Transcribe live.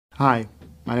Hi,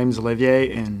 my name is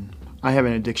Olivier and I have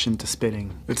an addiction to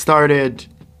spitting. It started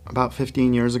about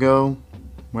 15 years ago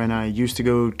when I used to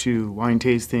go to wine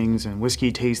tastings and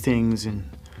whiskey tastings and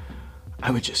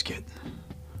I would just get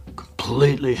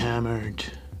completely hammered.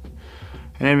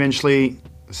 And eventually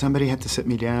somebody had to sit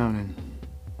me down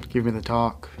and give me the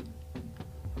talk.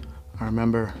 I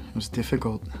remember it was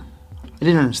difficult. I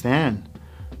didn't understand.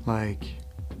 Like,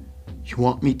 you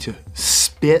want me to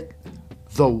spit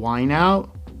the wine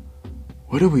out?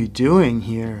 What are we doing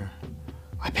here?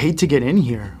 I paid to get in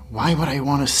here. Why would I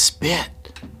want to spit?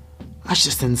 That's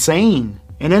just insane.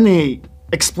 And then they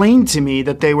explained to me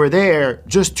that they were there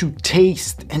just to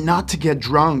taste and not to get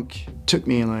drunk. It took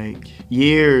me like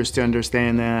years to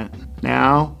understand that.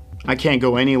 Now, I can't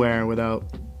go anywhere without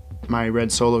my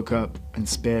red Solo cup and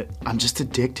spit. I'm just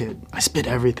addicted. I spit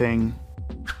everything.